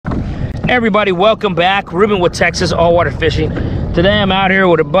Everybody, welcome back. Ruben with Texas Allwater Fishing. Today I'm out here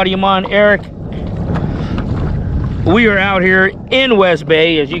with a buddy of mine, Eric. We are out here in West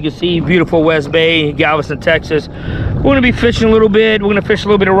Bay, as you can see, beautiful West Bay, Galveston, Texas. We're gonna be fishing a little bit. We're gonna fish a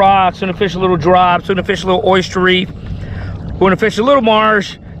little bit of rocks. We're gonna fish a little drops. We're gonna fish a little oyster reef. We're gonna fish a little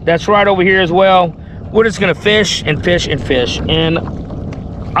marsh. That's right over here as well. We're just gonna fish and fish and fish. And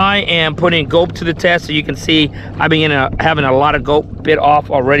I am putting Gulp to the test. So you can see I've been having a lot of Gulp bit off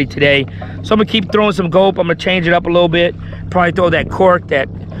already today. So I'm gonna keep throwing some Gulp. I'm gonna change it up a little bit. Probably throw that cork, that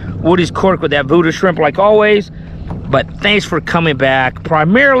Woody's cork with that voodoo shrimp like always. But thanks for coming back.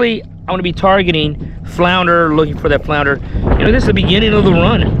 Primarily, I'm gonna be targeting flounder, looking for that flounder. You know, this is the beginning of the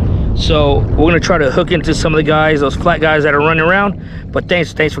run. So we're gonna try to hook into some of the guys, those flat guys that are running around. But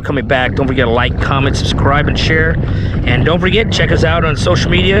thanks for coming back. Don't forget to like, comment, subscribe, and share. And don't forget, check us out on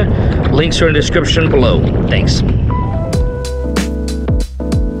social media. Links are in the description below. Thanks.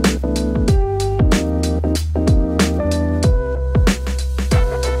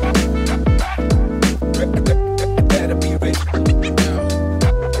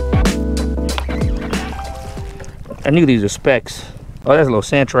 I knew these are specks. Oh, that's a little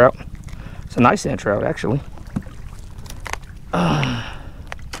sand trout. It's a nice sand trout, actually. Oh,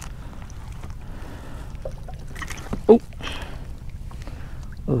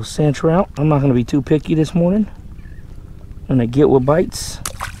 little sand trout. I'm not gonna be too picky this morning. I'm gonna get what bites.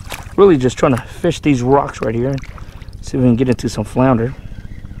 Really just trying to fish these rocks right here. See if we can get into some flounder.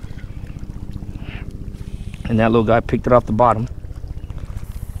 And that little guy picked it off the bottom.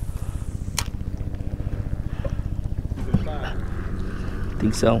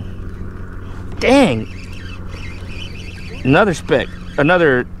 Think so. Dang, another speck,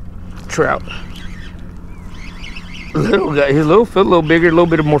 another trout. Little guy, his little foot a little bigger, a little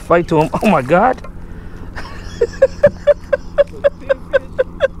bit more fight to him. Oh my god.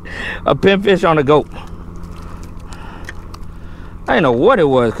 A pinfish on a Gulp. I didn't know what it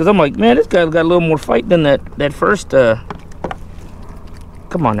was, because I'm like, man, this guy's got a little more fight than that first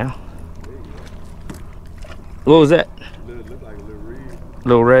come on now. What was that?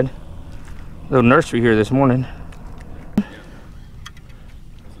 Little red, little nursery here this morning.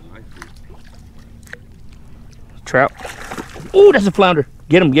 Trout. Ooh, that's a flounder.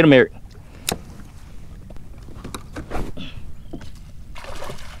 Get him, Eric.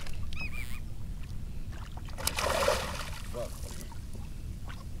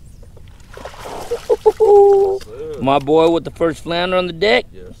 My boy with the first flounder on the deck.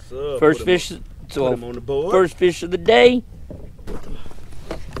 Yes, sir. First fish, so him on the board. First fish of the day.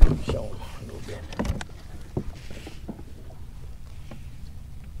 Show him a little bit.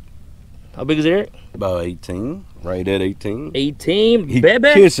 How big is it, Eric? About 18, right at 18. 18, He baby.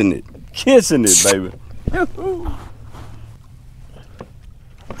 Kissing it, baby.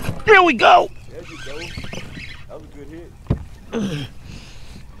 There we go. There you go. That was a good hit.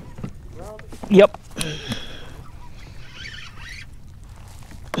 Yep.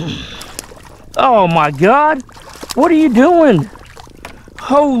 Oh my God! What are you doing?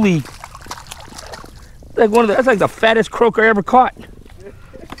 Holy! That's like the fattest croaker I ever caught.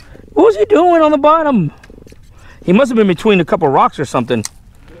 What was he doing on the bottom? He must have been between a couple rocks or something.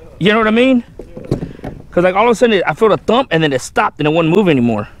 You know what I mean? Because like all of a sudden I felt a thump and then it stopped and it wouldn't move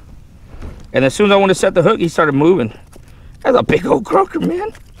anymore. And as soon as I wanted to set the hook, he started moving. That's a big old croaker,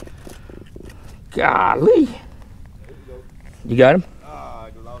 man. Golly. You got him?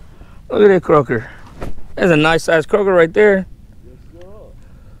 Look at that croaker. That's a nice sized croaker right there.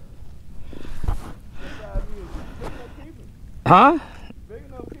 Huh?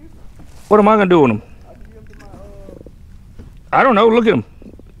 What am I gonna do with him? I don't know. Look at him.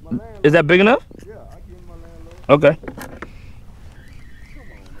 Is that big enough? Yeah, I give him my landlord.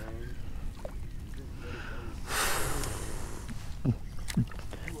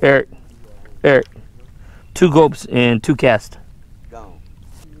 Okay. Eric, 2 Gulps and 2 casts.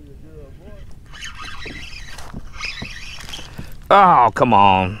 Oh, come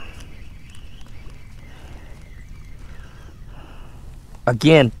on.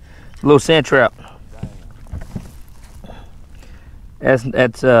 Again, little sand trap. That's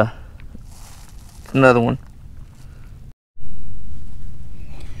another one.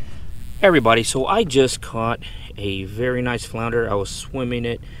 Everybody, so I just caught a very nice flounder. I was swimming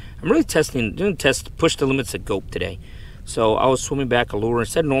it. I'm really didn't push the limits of Gulp today. So I was swimming back a lure.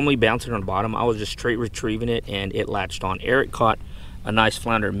 Instead of normally bouncing on the bottom, I was just straight retrieving it and it latched on. Eric caught a nice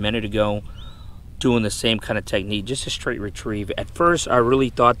flounder a minute ago doing the same kind of technique, just a straight retrieve. At first, I really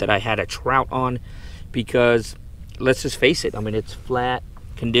thought that I had a trout on because, let's just face it, I mean, it's flat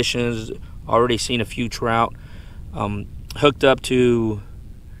conditions. Already seen a few trout. Hooked up to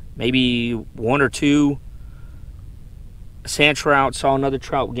maybe 1 or 2 sand trout. Saw another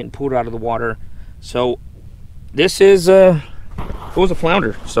trout getting pulled out of the water. So this is it was a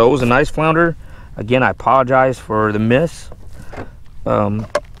flounder. So it was a nice flounder. Again, I apologize for the miss. The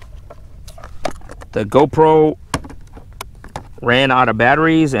GoPro ran out of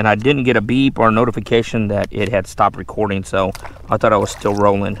batteries, and I didn't get a beep or a notification that it had stopped recording, so I thought I was still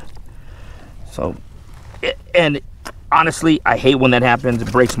rolling. So, and honestly, I hate when that happens.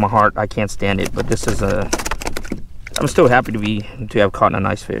 It breaks my heart. I can't stand it. But this is I'm still happy to have caught a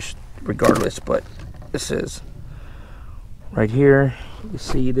nice fish, regardless. But this is right here. You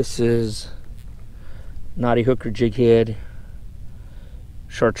see, this is knotty hooker jig head,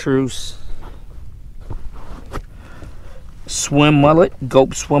 chartreuse, swim mullet,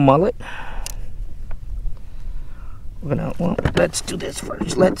 Gulp swim mullet. Well, let's do this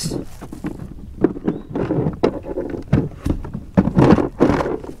first. Let's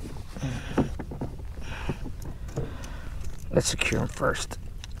secure him first.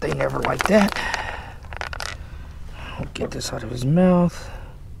 They never like that. I'll get this out of his mouth.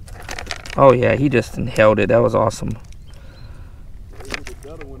 Oh yeah, he just inhaled it. That was awesome.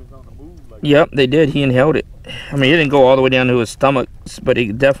 Yep, they did. He inhaled it. I mean, it didn't go all the way down to his stomach, but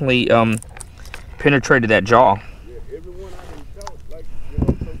it definitely penetrated that jaw. Yeah, everyone I can felt, like,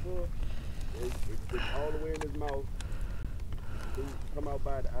 so far, it's all the way in his mouth, to come out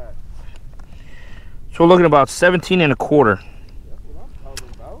by the eye. So we're looking about 17 1/4. That's what I'm talking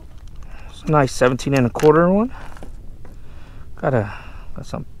about. It's a nice 17 1/4 one. Got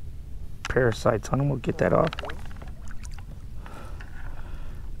some parasites on him. We'll get that off.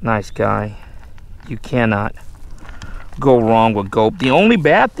 Nice guy. You cannot go wrong with Gulp. The only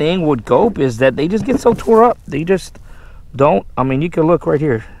bad thing with Gulp is that they just get so tore up. They just don't. I mean, you can look right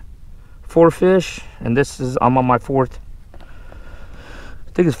here. 4 fish, and this is, I'm on my 4th.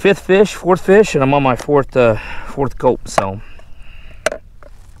 I think it's 5th fish, 4th fish, and I'm on my 4th Gulp. So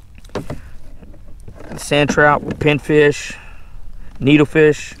sand trout, pinfish,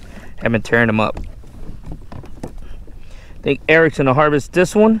 needlefish have been tearing them up. I think Eric's gonna harvest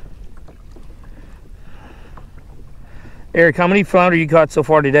this one. Eric, how many flounder you caught so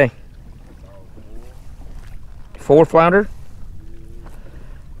far today? 4 flounder?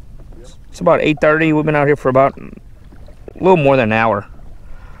 It's about 8:30. We've been out here for about a little more than an hour.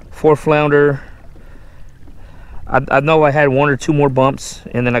 4 flounder. I know I had 1 or 2 more bumps,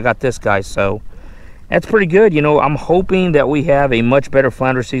 and then I got this guy, so that's pretty good. You know, I'm hoping that we have a much better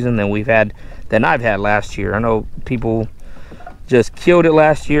flounder season than I've had last year. I know people just killed it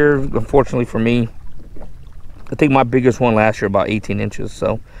last year, unfortunately for me. I think my biggest one last year about 18 inches.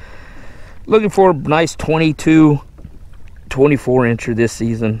 So looking for a nice 22, 24 incher this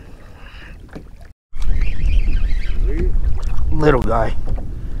season. Little guy.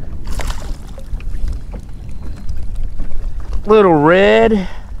 Little red.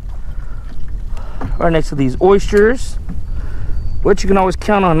 Right next to these oysters, which you can always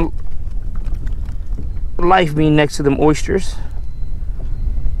count on life being next to them oysters.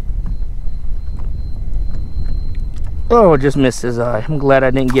 Oh, just missed his eye. I'm glad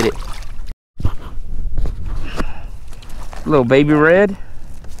I didn't get it. Little baby red.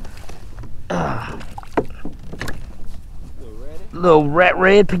 Little rat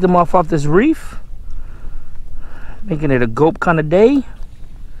red. Picked him off this reef. Making it a Gulp kind of day.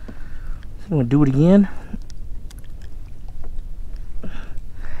 I'm gonna do it again.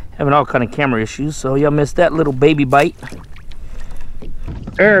 Having all kind of camera issues, so y'all missed that little baby bite.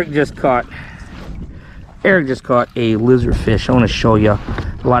 Eric just caught a lizard fish. I want to show you. A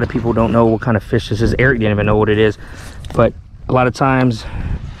lot of people don't know what kind of fish this is. Eric didn't even know what it is, but a lot of times,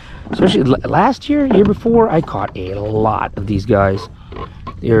 especially last year, year before, I caught a lot of these guys.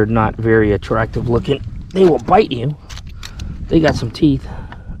 They're not very attractive looking. They will bite you. They got some teeth.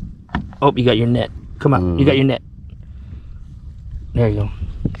 Oh, you got your net. Come on, you got your net. There you go.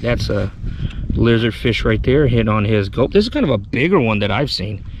 That's a lizard fish right there, hit on his Gulp. This is kind of a bigger one that I've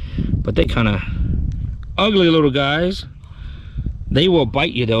seen, but they kind of ugly little guys. They will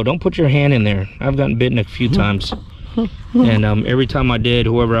bite you though. Don't put your hand in there. I've gotten bitten a few times, and every time I did,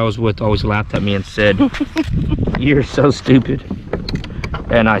 whoever I was with always laughed at me and said, "You're so stupid,"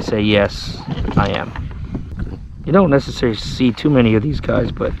 and I say, "Yes, I am." You don't necessarily see too many of these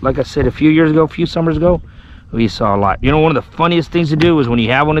guys, but like I said, a few summers ago, we saw a lot. You know, one of the funniest things to do is when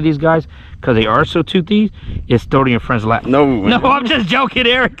you have one of these guys, because they are so toothy, is throw it in your friend's lap. No, I'm just joking,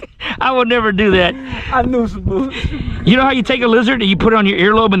 Eric. I would never do that. I knew some bullshit. You know how you take a lizard and you put it on your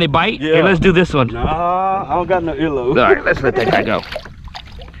earlobe and they bite? Yeah. Here, let's do this one. Nah, I don't got no earlobe. All right, let's let that guy go.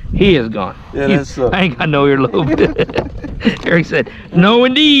 He is gone. Yeah, that's I ain't got no earlobe. Eric said, no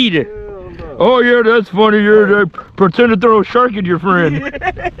indeed. Oh yeah, that's funny. You're pretend to throw a shark at your friend.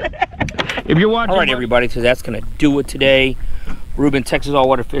 If you're watching. All right, everybody. So that's gonna do it today. Ruben, Texas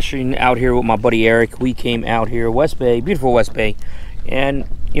Allwater Fishing, out here with my buddy Eric. We came out here, West Bay, beautiful West Bay, and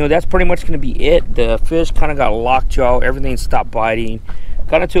you know that's pretty much gonna be it. The fish kind of got lockjaw. Everything stopped biting.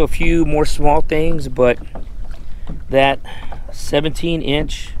 Got into a few more small things, but that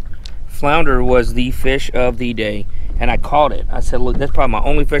 17-inch flounder was the fish of the day. And I caught it. I said, look, that's probably my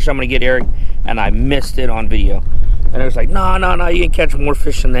only fish I'm gonna get, Eric. And I missed it on video. And I was like, no, you didn't catch more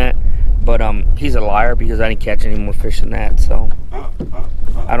fish than that. But he's a liar because I didn't catch any more fish than that. So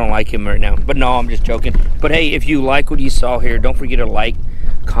I don't like him right now. But no, I'm just joking. But hey, if you like what you saw here, don't forget to like,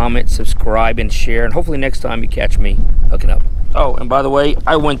 comment, subscribe, and share. And hopefully next time you catch me hooking up. Oh, and by the way,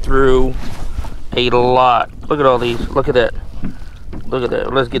 I went through a lot. Look at all these. Look at that. Look at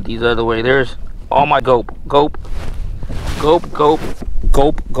that. Let's get these out of the way. There's all my gulp. Gulp. Gulp, gulp,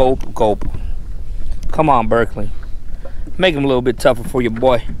 gulp, gulp, gulp. Come on, Berkeley. Make them a little bit tougher for your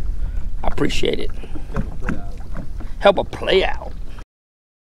boy. I appreciate it. Help a play out.